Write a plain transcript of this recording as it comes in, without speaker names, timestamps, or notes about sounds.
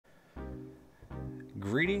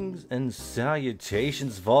Greetings and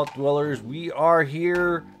salutations, Vault Dwellers. We are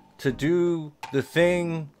here to do the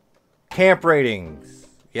thing, camp ratings.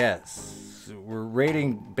 Yes, we're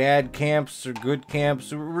rating bad camps or good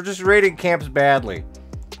camps. We're just rating camps badly.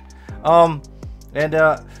 I'm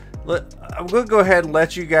gonna go ahead and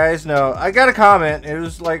let you guys know. I got a comment. It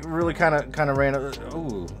was like really kind of random.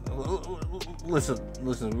 Ooh, listen.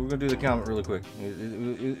 We're gonna do the comment really quick.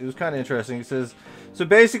 It was kind of interesting. It says, so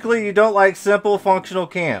basically, you don't like simple, functional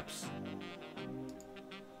camps.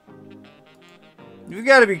 You've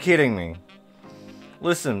got to be kidding me.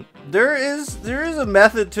 Listen, there is a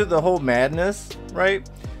method to the whole madness, right?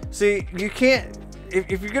 See, you can't.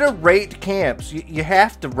 If you're gonna rate camps, you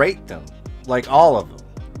have to rate them, like all of them.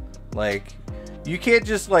 Like, you can't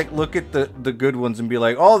just like look at the good ones and be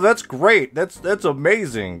like, oh, that's great, that's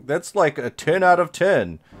amazing, that's like a 10 out of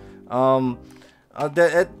 10.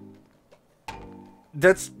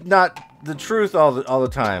 That's not the truth all the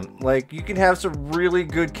time. Like, you can have some really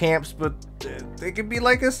good camps, but they can be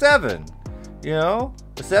like a 7, you know,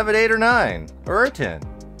 a 7, 8, or 9, or a 10.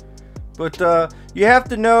 But you have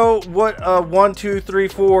to know what a 1, 2, 3,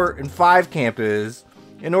 4, and 5 camp is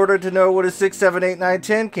in order to know what a 6, 7, 8, 9,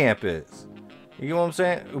 10 camp is. You know what I'm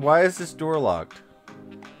saying? Why is this door locked?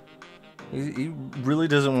 He really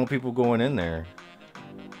doesn't want people going in there.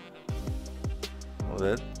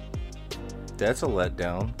 Well, that's a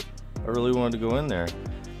letdown. I really wanted to go in there.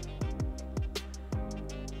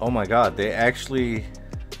 Oh my god, they actually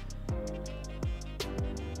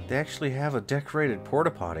have a decorated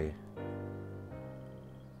porta potty.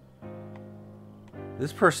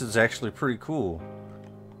 This person's actually pretty cool,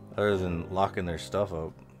 other than locking their stuff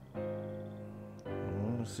up.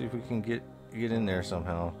 Let's see if we can get in there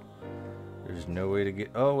somehow. There's no way to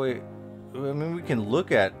get. Oh wait, I mean, we can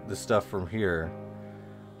look at the stuff from here.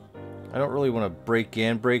 I don't really want to break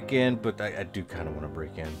in, but I do kind of want to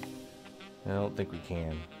break in. I don't think we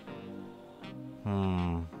can.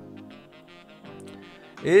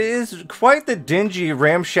 It is quite the dingy,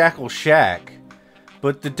 ramshackle shack,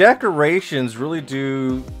 but the decorations really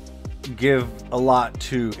do give a lot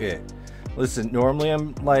to it. Listen, normally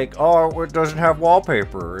I'm like, oh, it doesn't have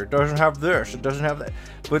wallpaper, it doesn't have this, it doesn't have that.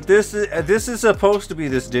 But this is supposed to be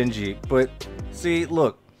this dingy. But see,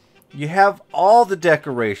 look. You have all the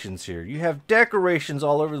decorations here. You have decorations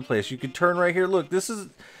all over the place. You could turn right here. Look, this is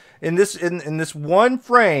in this one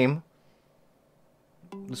frame.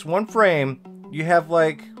 This one frame, you have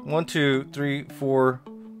like 1, 2, 3, 4,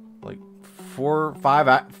 like 4,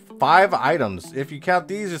 5 items. If you count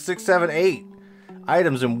these, it's 6, 7, 8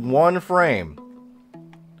 items in one frame.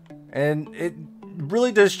 And it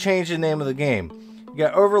really does change the name of the game. You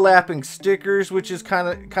got overlapping stickers, which is kind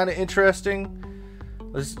of interesting.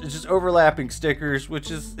 It's just overlapping stickers,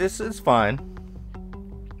 which is it's fine.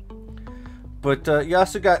 But you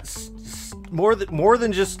also got more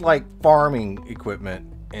than just like farming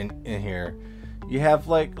equipment in here. You have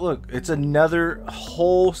like, look, it's another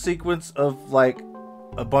whole sequence of like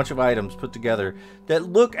a bunch of items put together that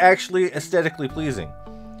look actually aesthetically pleasing.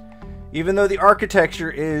 Even though the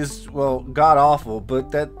architecture is, well, god awful,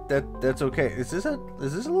 but that's okay. Is this a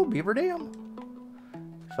little beaver dam?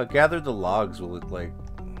 If I gather the logs, will it like...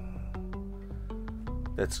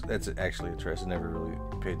 That's actually interesting. I never really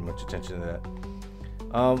paid much attention to that.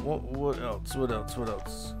 What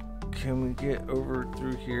else? Can we get over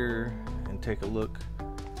through here and take a look?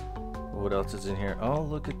 What else is in here? Oh,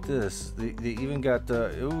 look at this. They even got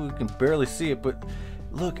the... Ooh, we can barely see it, but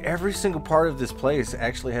look, every single part of this place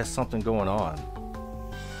actually has something going on.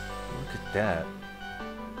 Look at that.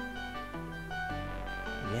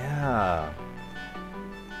 Yeah.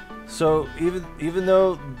 So even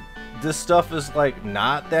though this stuff is like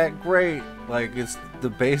not that great, like it's the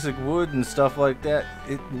basic wood and stuff like that,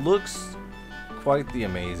 it looks quite the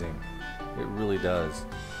amazing. It really does.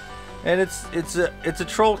 And it's a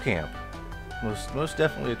troll camp. Most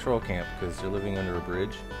definitely a troll camp, because they're living under a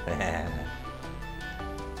bridge.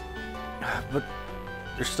 But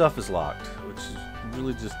their stuff is locked, which is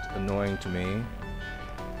really just annoying to me.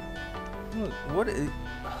 Look, look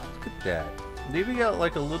at that. They even got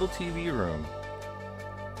like a little TV room.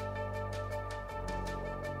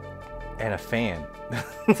 And a fan.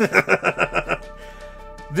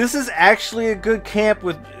 This is actually a good camp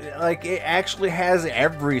with, like, it actually has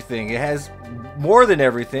everything. It has more than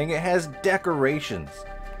everything. It has decorations.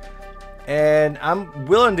 And I'm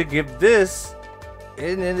willing to give this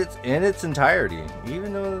in its entirety.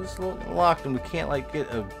 Even though it's locked and we can't like get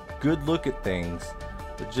a good look at things.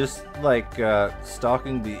 But just like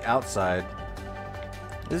stalking the outside.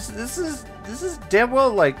 This is damn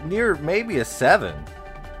well like near maybe a 7.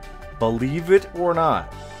 Believe it or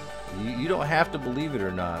not. You don't have to believe it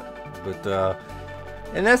or not, but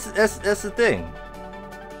and that's the thing.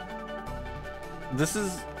 This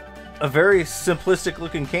is a very simplistic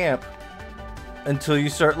looking camp until you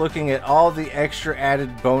start looking at all the extra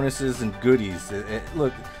added bonuses and goodies.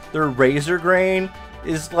 Look, their razor grain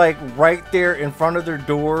is like right there in front of their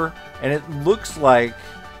door, and it looks like,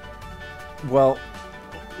 well,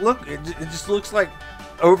 look, it just looks like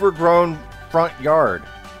overgrown front yard.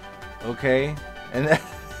 Okay, and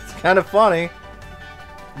that's kind of funny,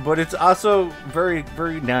 but it's also very,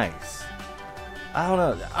 very nice. I don't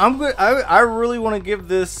know. I'm good. I really want to give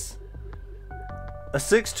this a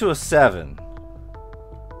 6 to a 7,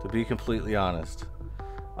 to be completely honest,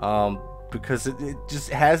 because it just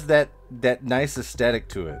has that nice aesthetic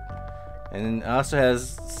to it, and it also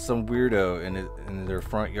has some weirdo in their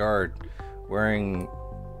front yard wearing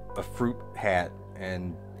a fruit hat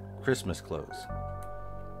and Christmas clothes.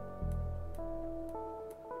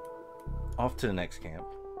 Off to the next camp.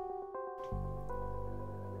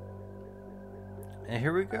 And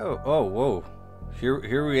here we go. Oh, whoa.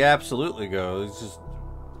 Here we absolutely go. It's just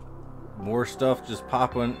more stuff just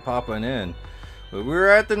popping in. But we're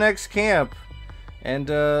at the next camp. And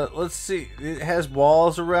let's see. It has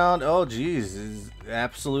walls around. Oh, geez. It's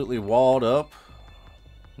absolutely walled up.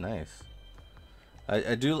 Nice.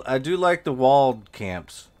 I do like the walled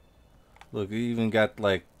camps. Look, you even got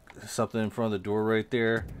like something in front of the door right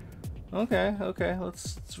there. Okay.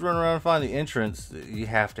 Let's run around and find the entrance. You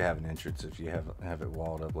have to have an entrance if you have it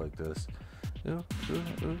walled up like this. Ooh.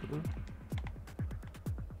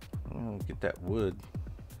 Oh, get that wood.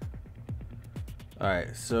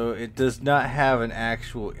 Alright, so it does not have an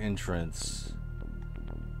actual entrance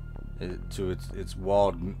to its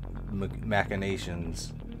walled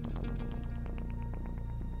machinations.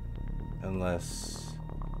 Unless...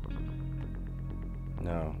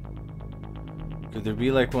 No. Could there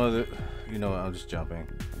be like one of the... You know what, I'm just jumping.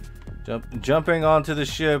 Jumping onto the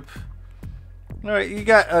ship. Alright, you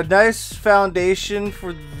got a nice foundation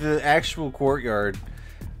for the actual courtyard.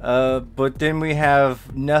 But then we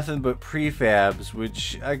have nothing but prefabs,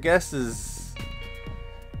 which I guess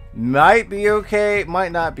might be okay,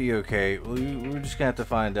 might not be okay. We're just gonna have to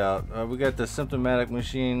find out. We got the symptomatic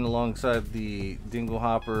machine alongside the dingle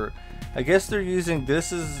hopper. I guess they're using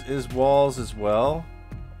this as walls as well.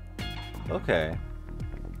 Okay.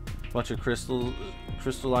 Bunch of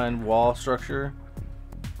crystalline wall structure.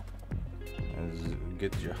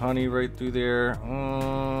 Get your honey right through there.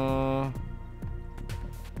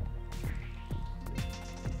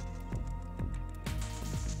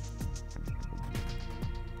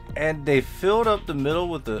 And they filled up the middle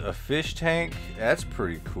with a fish tank. That's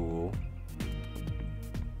pretty cool.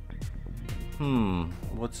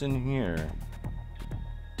 What's in here?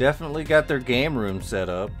 Definitely got their game room set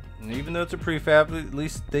up. And even though it's a prefab, at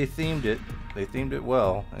least they themed it. They themed it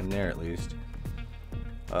well in there, at least.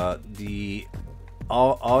 The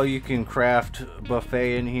all you can craft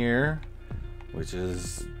buffet in here, which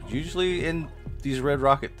is usually in these red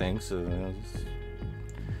rocket things. So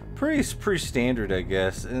it's pretty standard, I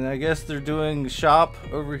guess. And I guess they're doing shop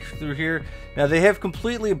over through here. Now they have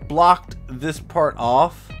completely blocked this part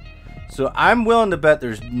off, so I'm willing to bet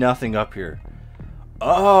there's nothing up here.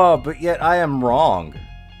 Oh, but yet I am wrong.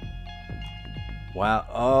 Wow.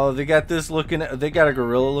 Oh, they got this looking. They got a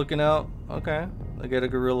gorilla looking out. Okay, they got a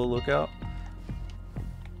gorilla lookout.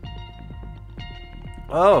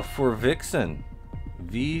 Oh, for Vixen.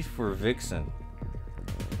 V for Vixen.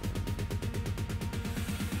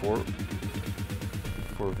 For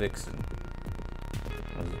Vixen.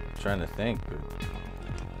 I was trying to think, but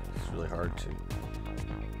it's really hard to.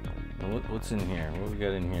 What's in here? What we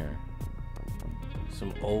got in here?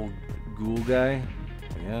 Some old ghoul guy.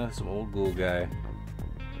 Yeah, some old ghoul guy.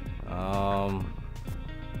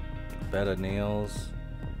 Bed of nails.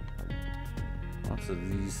 Lots of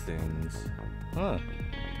these things. Huh.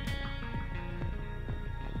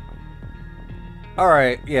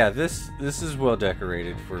 Alright, yeah, this is well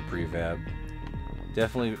decorated for a prefab.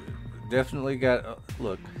 Definitely got...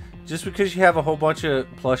 look, just because you have a whole bunch of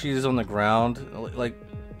plushies on the ground, like,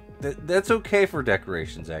 that's okay for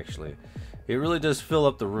decorations, actually. It really does fill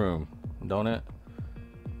up the room, don't it?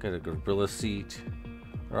 Got a gorilla seat.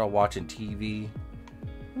 We're all watching TV.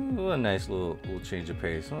 Ooh, a nice little change of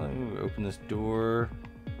pace. Oh, open this door.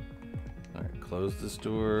 Alright, close this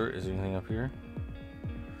door. Is there anything up here?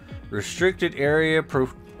 Restricted area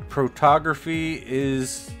photography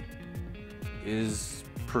is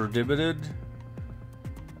prohibited.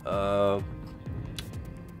 Yeah,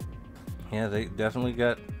 they definitely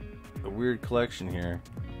got a weird collection here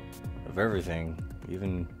of everything,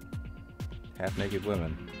 even half-naked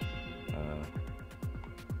women.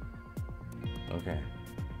 Okay.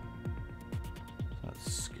 Not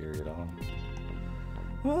scary at all.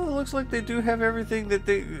 Well, it looks like they do have everything that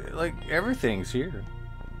they like. Everything's here.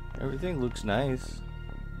 Everything looks nice.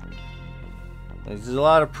 There's a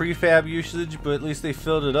lot of prefab usage, but at least they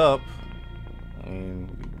filled it up. I mean,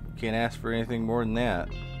 you can't ask for anything more than that.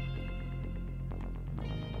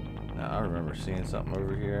 Now, I remember seeing something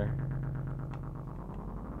over here.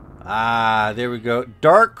 Ah, there we go.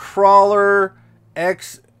 Dark Crawler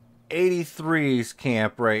X83's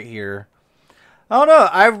camp right here. I don't know.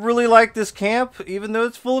 I really like this camp, even though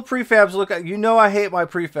it's full of prefabs. Look, you know I hate my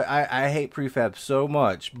prefab. I hate prefab so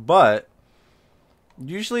much, but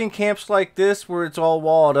usually in camps like this, where it's all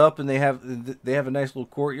walled up and they have a nice little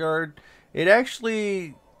courtyard, it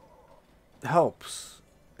actually helps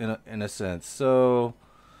in a sense. So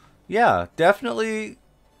yeah, definitely,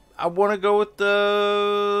 I want to go with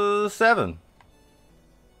the 7.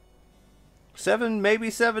 7, maybe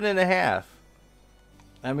 7.5.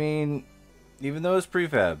 I mean, even though it's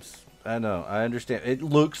prefabs, I know, I understand. It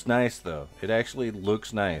looks nice though. It actually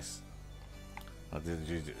looks nice. I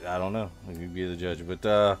don't know. You be the judge, but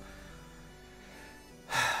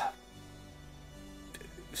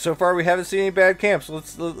so far we haven't seen any bad camps.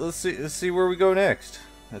 Let's see where we go next.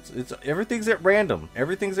 It's everything's at random.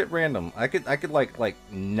 Everything's at random. I could like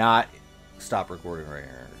not stop recording right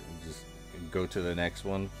here and just go to the next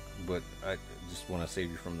one, but I just want to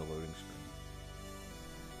save you from the loading screen.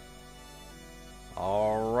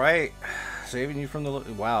 All right, saving you from the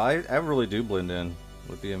wow. I really do blend in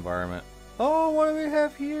with the environment. Oh, what do we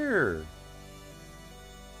have here?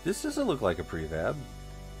 This doesn't look like a prefab.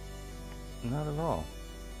 Not at all.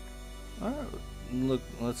 All right, look.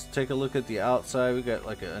 Let's take a look at the outside. We got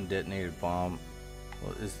like an undetonated bomb.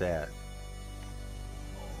 What is that?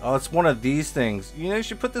 Oh, it's one of these things. You know, you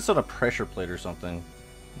should put this on a pressure plate or something,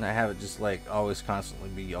 and I have it just like always constantly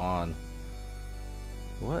be on.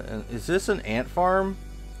 What is this? An ant farm?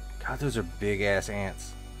 God, those are big ass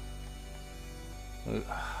ants. This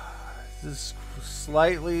is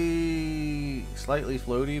slightly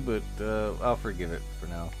floaty, but I'll forgive it for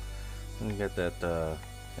now. Let me get that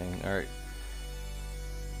thing. All right.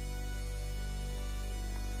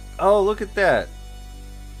 Oh, look at that.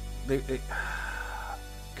 They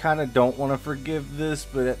kind of don't want to forgive this,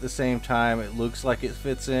 but at the same time, it looks like it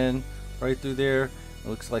fits in right through there. It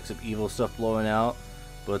looks like some evil stuff blowing out,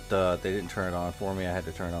 but they didn't turn it on for me. I had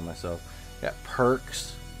to turn it on myself. Got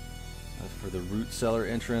perks for the root cellar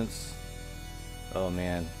entrance. Oh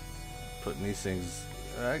man, putting these things,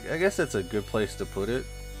 I guess that's a good place to put it,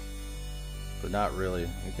 but not really.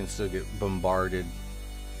 You can still get bombarded,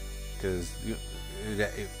 because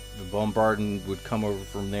the bombarding would come over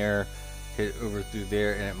from there, hit over through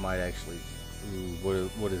there, and it might actually, ooh,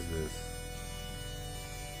 what is this?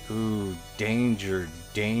 Ooh, danger.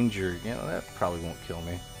 You know, that probably won't kill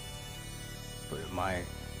me, but it might.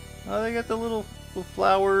 Oh, they got the little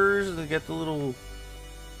flowers, and they got the little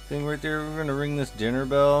thing right there. We're gonna ring this dinner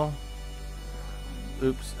bell.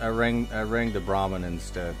 Oops, I rang the Brahmin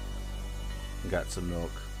instead. Got some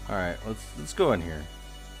milk. All right, let's go in here.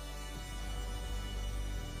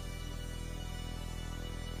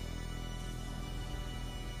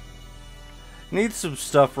 Need some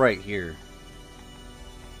stuff right here.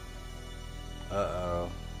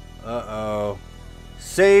 Uh-oh.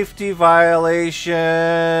 Safety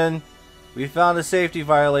violation. We found a safety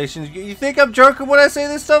violation. You think I'm joking when I say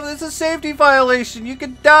this stuff? It's a safety violation. You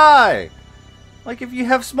could die. Like if you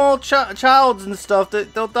have small childs and stuff,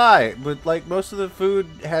 they'll die. But like most of the food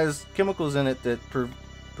has chemicals in it that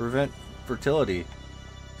prevent fertility.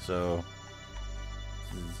 So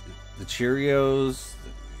the Cheerios,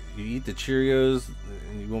 you eat the Cheerios,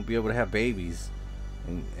 and you won't be able to have babies.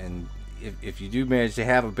 And if you do manage to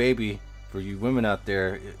have a baby, for you women out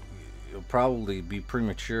there, it'll probably be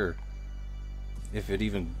premature. If it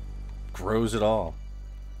even grows at all.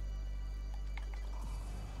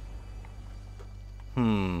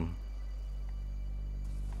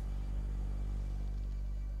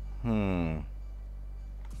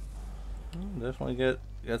 Definitely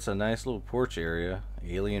got a nice little porch area.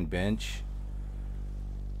 Alien bench.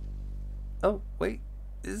 Oh wait,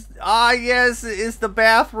 yes, it's the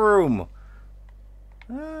bathroom.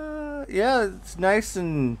 Yeah, it's nice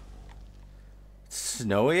and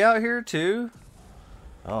snowy out here too.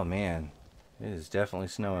 Oh man, it is definitely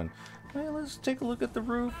snowing. Hey, let's take a look at the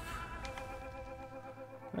roof.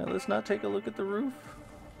 Right, let's not take a look at the roof.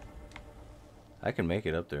 I can make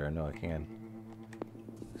it up there. I know I can.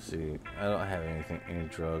 Let's see, I don't have any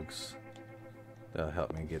drugs that'll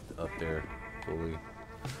help me get up there fully.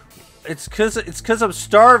 It's cause I'm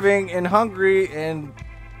starving and hungry and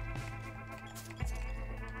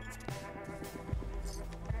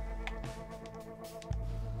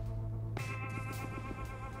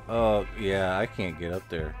Oh, yeah, I can't get up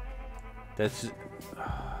there. That's...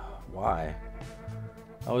 why?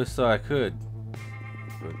 I always thought I could.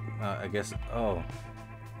 But, I guess... Oh.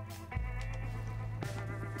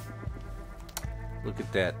 Look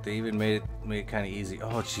at that. They even made it kind of easy.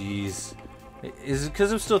 Oh, jeez. Is it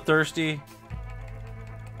because I'm still thirsty?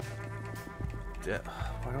 Why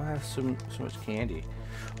do I have so much candy?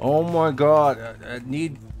 Oh my god. I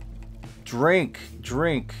need... Drink.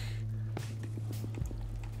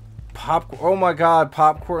 Popcorn. Oh my god,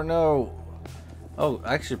 popcorn, no. Oh,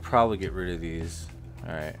 I should probably get rid of these.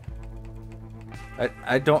 Alright.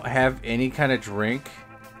 I don't have any kind of drink.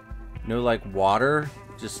 No, like, water.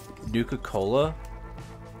 Just Nuka-Cola.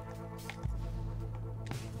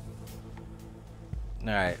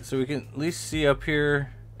 Alright, so we can at least see up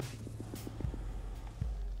here.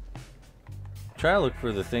 Try to look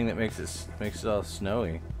for the thing that makes it all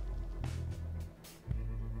snowy.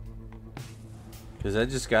 Because I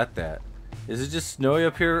just got that. Is it just snowy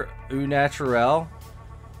up here, au naturel?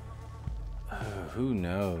 Who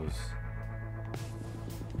knows?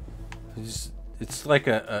 It's like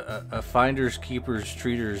a finders, keepers,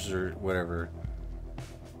 treaters, or whatever.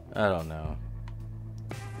 I don't know.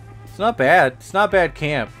 It's not bad. It's not bad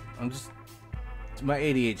camp. My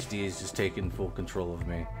ADHD is just taking full control of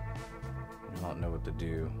me. I don't know what to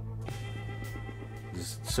do.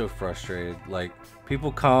 Just so frustrated. Like,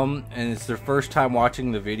 people come and it's their first time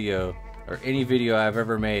watching the video or any video I've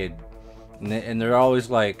ever made, and they're always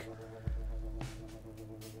like,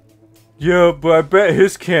 yeah, but I bet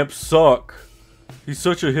his camps suck. He's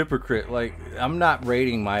such a hypocrite. Like, I'm not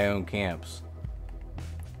rating my own camps.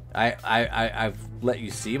 I've let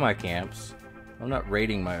you see my camps. I'm not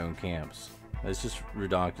rating my own camps. It's just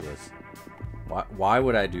ridiculous. Why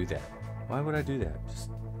would I do that? Why would I do that? Just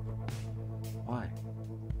why?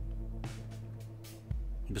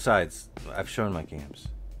 Besides, I've shown my camps.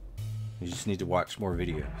 You just need to watch more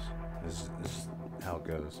videos. This is how it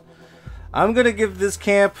goes. I'm gonna give this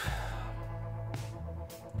camp...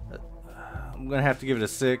 I'm gonna have to give it a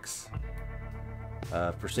 6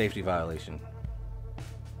 for safety violation.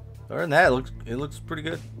 Other than that, it looks pretty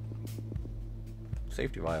good.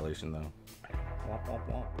 Safety violation though. Womp womp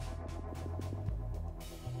womp.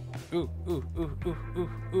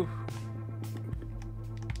 Ooh.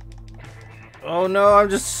 Oh no, I'm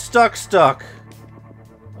just stuck.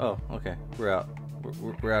 Oh, okay. We're out.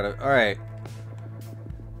 We're out of... Alright.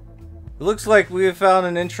 It looks like we have found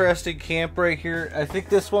an interesting camp right here. I think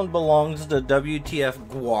this one belongs to WTF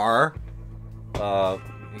Guar.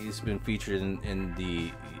 He's been featured in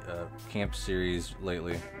the camp series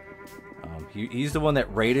lately. He's the one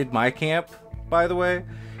that rated my camp, by the way.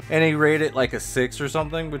 And he rated like a 6 or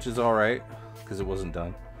something, which is alright, because it wasn't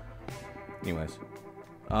done. Anyways.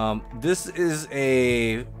 This is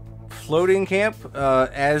a floating camp,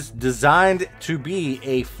 as designed to be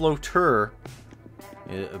a floater.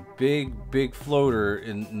 A big floater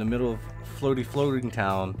in the middle of floating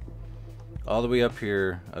town. All the way up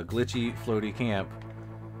here. A glitchy floaty camp.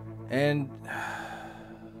 And...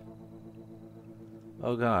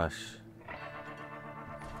 oh gosh.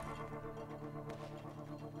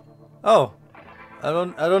 Oh! I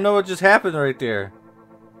don't know what just happened right there.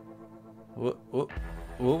 What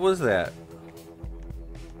was that?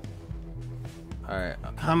 Alright.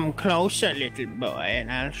 Come closer, little boy,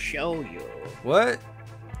 and I'll show you. What?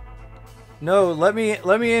 No, let me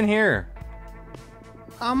in here.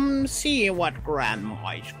 Come see what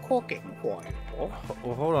Grandma is cooking for you. Well,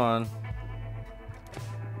 hold on.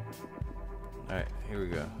 Alright, here we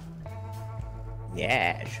go.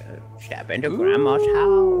 Yes, step into Grandma's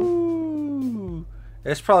house.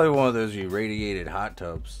 It's probably one of those irradiated hot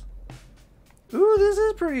tubs. Ooh, this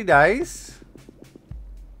is pretty nice.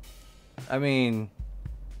 I mean,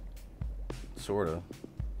 sorta.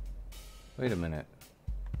 Wait a minute.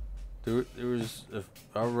 There was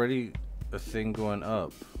already a thing going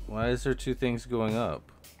up. Why is there 2 things going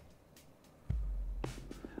up?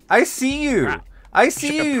 I see you! I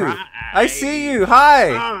see you! I see you!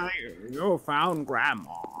 Hi! You found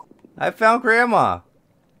Grandma. I found Grandma.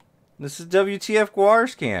 This is WTF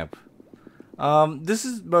Guar's camp. This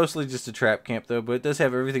is mostly just a trap camp though, but it does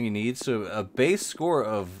have everything you need. So a base score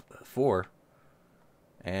of 4.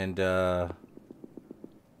 And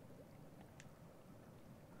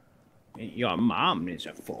your mom is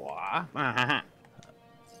a 4.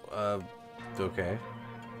 Okay.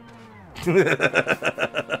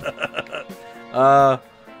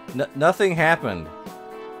 Nothing happened.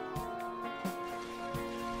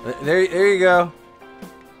 There you go.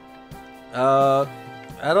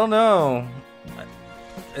 I don't know.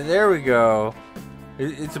 There we go.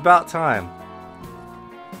 It's about time.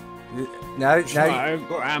 Now, Sorry,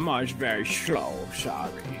 Grandma's very slow.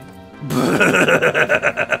 Sorry.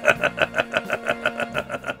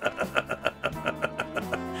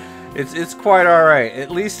 It's quite all right. At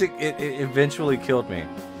least it eventually killed me.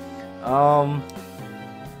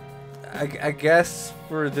 I guess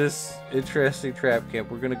for this interesting trap camp,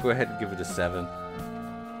 we're gonna go ahead and give it a 7.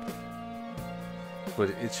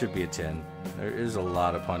 But it should be a 10. There is a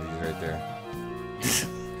lot of punties right there.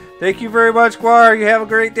 Thank you very much, Guar. You have a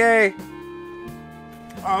great day.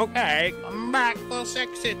 Okay, come back for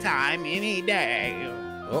sexy time any day.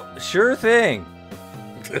 Oh, sure thing.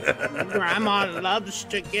 Grandma loves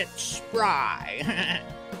to get spry.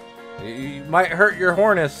 You might hurt your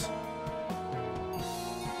harness.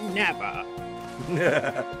 Never.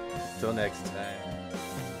 Till next time.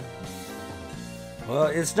 Well,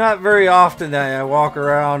 it's not very often that I walk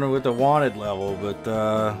around with a wanted level, but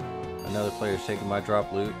another player's taking my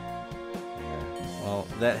drop loot. Yeah. Well,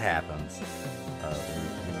 that happens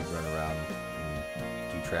when you run around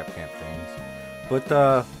and do trap camp things. But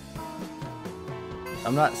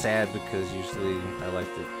I'm not sad because usually I like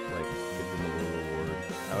to give them a little reward.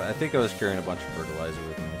 I think I was carrying a bunch of fertilizer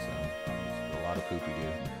with me, so it's a lot of poopy do.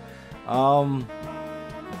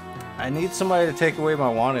 I need somebody to take away my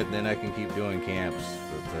wanted, and then I can keep doing camps.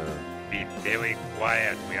 But, be very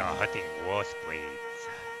quiet. We are hunting Lorespade.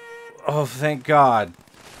 oh, thank God.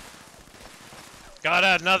 God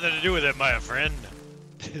had nothing to do with it, my friend.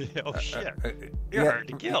 Oh shit! You're hard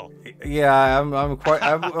to kill. Yeah, I'm quite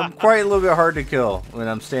a little bit hard to kill when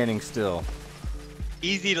I'm standing still.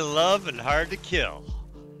 Easy to love and hard to kill.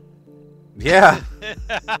 Yeah.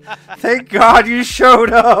 Thank God you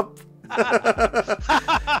showed up.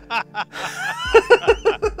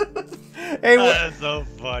 Hey, that's so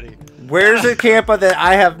funny. Where's the camp that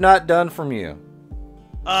I have not done from you?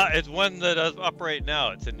 It's one that is up right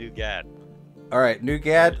now. It's a new GAD. All right, New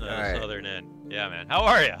GAD. The all right. southern end. Yeah, man. How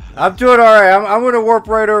are you? I'm doing all right. I'm gonna warp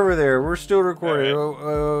right over there. We're still recording.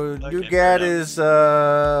 Right. New Okay, GAD is all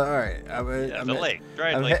right. Yeah, the lake.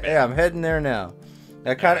 Dry lake. Yeah, I'm heading there now.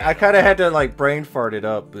 I kind of had to like brain fart it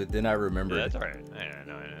up, but then I remembered. Yeah, that's all right.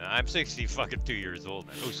 No. I'm 60 fucking 2 years old,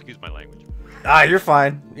 man. Oh, excuse my language. Ah, you're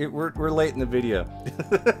fine. We're late in the video.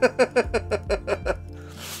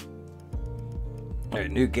 All right,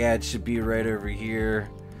 New GAD should be right over here.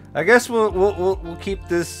 I guess we'll keep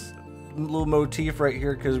this little motif right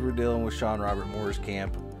here because we're dealing with Sean Robert Moore's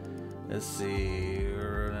camp. Let's see.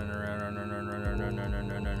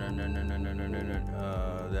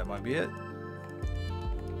 That might be it.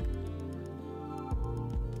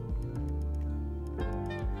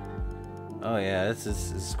 Oh yeah, this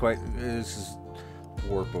is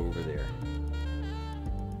warp over there.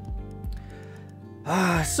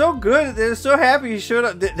 Ah, so good. They're so happy he showed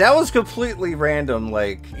up. That was completely random.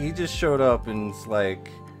 Like, he just showed up and it's like...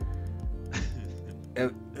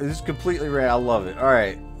 it was completely random. I love it.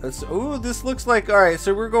 Alright. Ooh, this looks like... Alright,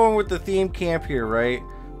 so we're going with the theme camp here, right?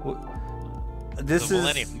 This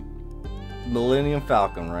is... Millennium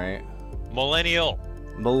Falcon, right? Millennial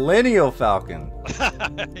Falcon.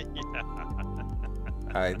 Yeah.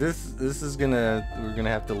 Alright, this is gonna... We're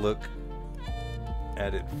gonna have to look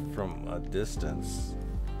at it from a distance.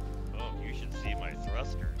 Oh, you should see my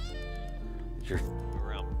thrusters. Go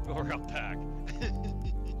around back.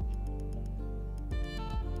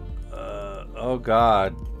 Oh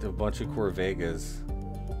god, a bunch of Corvegas.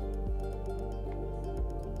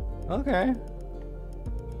 Okay.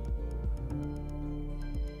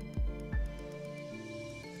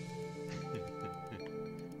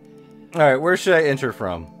 Alright, where should I enter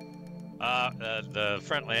from? The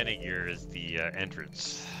front landing gear is the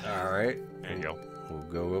entrance. Alright. There you go. We'll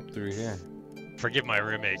go up through here. Forgive my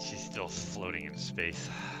roommate, she's still floating in space.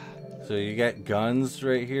 So you got guns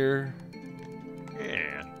right here?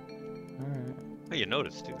 Yeah. Alright. Oh, you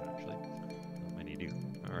noticed too, actually. How many do?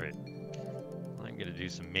 Alright. I'm gonna do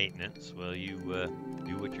some maintenance while you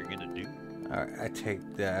do what you're gonna do. Alright, I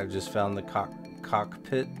take that. I've just found the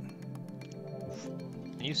cockpit.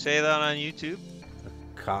 Can you say that on YouTube?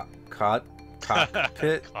 Cockpit?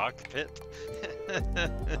 Cockpit?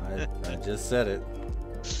 I just said it.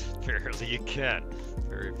 Fairly you can.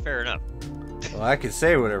 Fair enough. Well, I can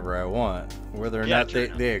say whatever I want. Whether or Yeah, not true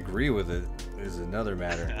they agree with it is another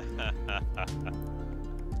matter.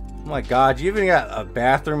 Oh my god, you even got a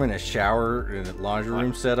bathroom and a shower and a laundry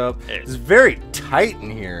room set up. Hey. It's very tight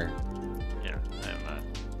in here. Yeah,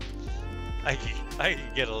 I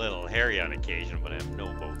can get a little hairy on occasion, but I'm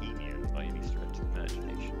no bohemian by any stretch of the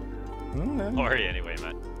imagination. Mm-hmm. How are you anyway,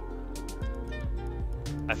 man?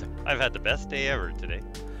 I've had the best day ever today.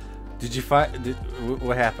 Did you find...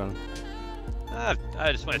 what happened?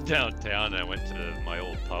 I just went downtown and I went to my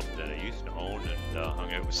old pub that I used to own and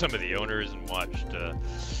hung out with some of the owners and watched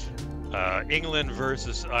England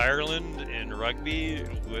versus Ireland in rugby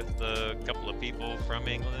with a couple of people from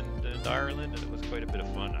England and Ireland, and it was quite a bit of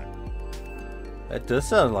fun. That does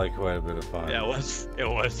sound like quite a bit of fun. Yeah, it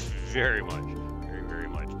was very much, very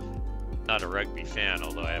much. Not a rugby fan,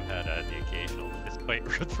 although I have had the occasional fist fight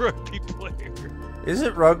with rugby player.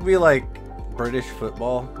 Isn't rugby like British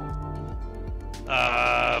football?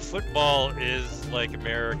 Football is like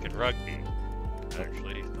American rugby,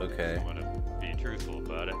 actually. Okay. I want to be truthful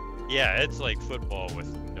about it. Yeah, it's like football with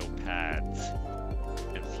no pads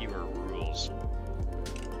and fewer rules.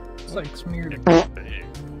 It's like smeared.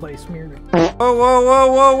 Play smeared.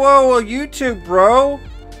 Whoa, YouTube, bro.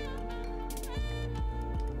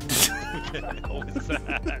 What was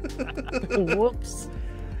that? Whoops.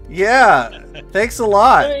 Yeah, thanks a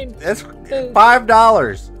lot. I mean, That's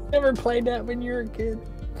 $5. Never played that when you were a kid.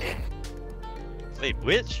 Wait,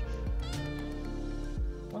 which?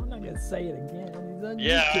 Well, I'm not gonna say it again. It's on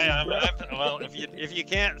Yeah, YouTube, bro. well, if you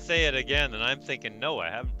can't say it again, then I'm thinking no, I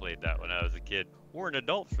haven't played that when I was a kid, or an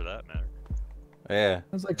adult for that matter. Yeah.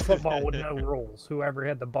 It was like football with no rules. Whoever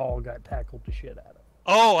had the ball got tackled the shit out of.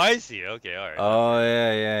 Oh, I see. Okay, all right. Oh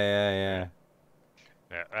yeah.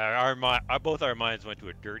 Both our minds went to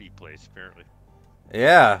a dirty place, apparently.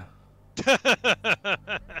 Yeah. All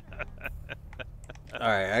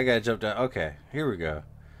right, I gotta jump down. Okay, here we go.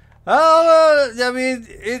 Oh, I mean,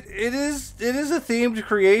 it is a themed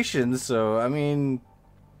creation, so I mean,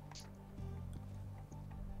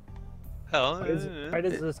 Why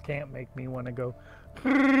does this camp make me want to go?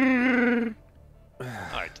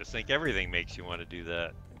 I just think everything makes you want to do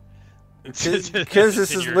that. because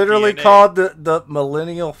this In is your literally DNA. called the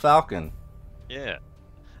Millennial Falcon. Yeah.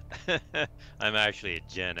 I'm actually a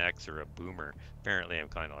Gen X or a Boomer. Apparently, I'm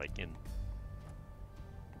kind of like in.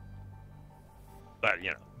 But,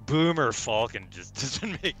 you know, Boomer Falcon just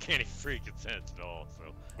doesn't make any freaking sense at all,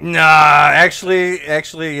 so. Nah, actually,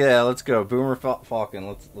 yeah. Let's go, Boomer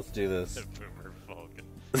Falcon. Let's do this. Boomer Falcon.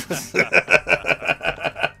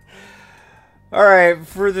 All right,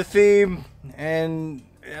 for the theme, and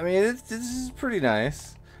I mean, this is pretty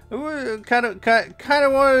nice. Kind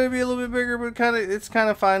of wanted to be a little bit bigger, but it's kind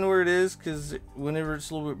of fine where it is, because whenever it's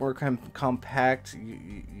a little bit more compact,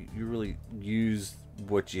 you really use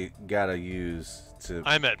what you gotta use to.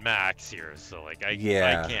 I'm at max here, so like I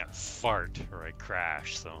can't fart or I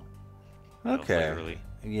crash, so. Okay. Literally.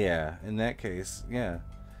 Yeah, in that case, yeah.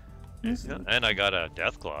 Yeah, and I got a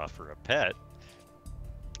Deathclaw for a pet.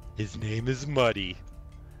 His name is Muddy.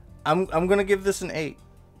 I'm gonna give this an 8.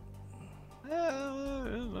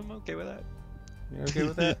 I'm okay with that. You're okay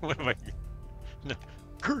with that? What am I? No,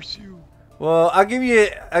 curse you. Well, I'll give you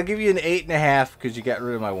an 8.5 because you got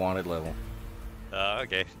rid of my wanted level.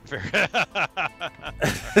 Okay. Fair.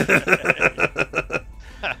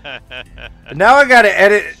 Now I gotta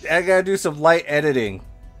edit. I gotta do some light editing.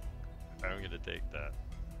 I'm gonna take that.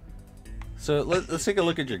 So let's take a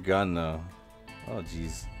look at your gun, though. Oh,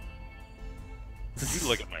 jeez. You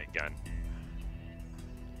look at my gun.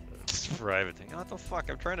 It's private thing. What the fuck?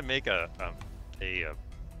 I'm trying to make a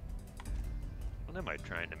what am I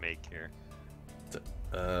trying to make here?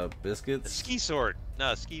 A Biscuits? ski sword.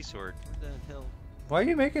 No, a ski sword. What the hell? Why are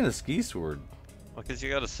you making a ski sword? Well, because you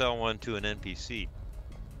gotta sell one to an NPC.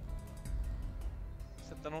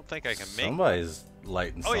 Except I don't think I can make Somebody's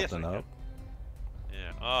lighting Oh, yes, something I up.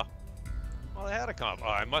 Yeah. Oh. Well, I had a comp. Oh,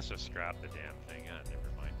 I must have scrapped the damn thing.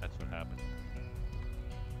 Never mind. That's what happened.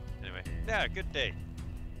 Anyway. Yeah, good day.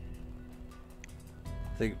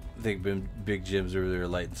 Think Big Jim's over there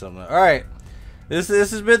lighting something up. All right. This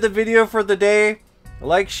has been the video for the day.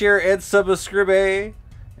 Like, share, and subscribe.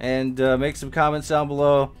 And make some comments down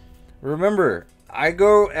below. Remember, I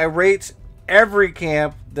rate every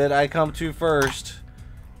camp that I come to first.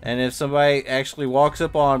 And if somebody actually walks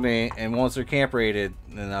up on me and wants their camp rated,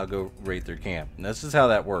 then I'll go rate their camp. And this is how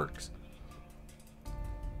that works.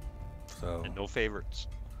 So. And no favorites.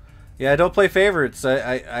 Yeah, I don't play favorites.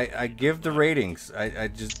 I give the ratings. I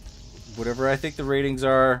just whatever I think the ratings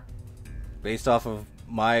are based off of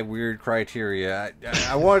my weird criteria.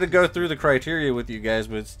 I wanted to go through the criteria with you guys,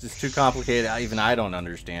 but it's just too complicated. Even I don't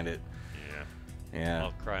understand it. Yeah.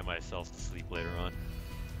 I'll cry myself to sleep later on.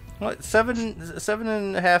 What,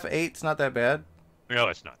 7.5, 8's not that bad. No,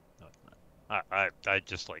 it's not. No, it's not. I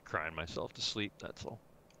just like crying myself to sleep. That's all.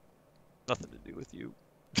 Nothing to do with you.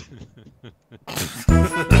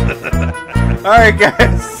 All right,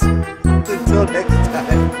 guys. Until next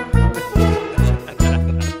time.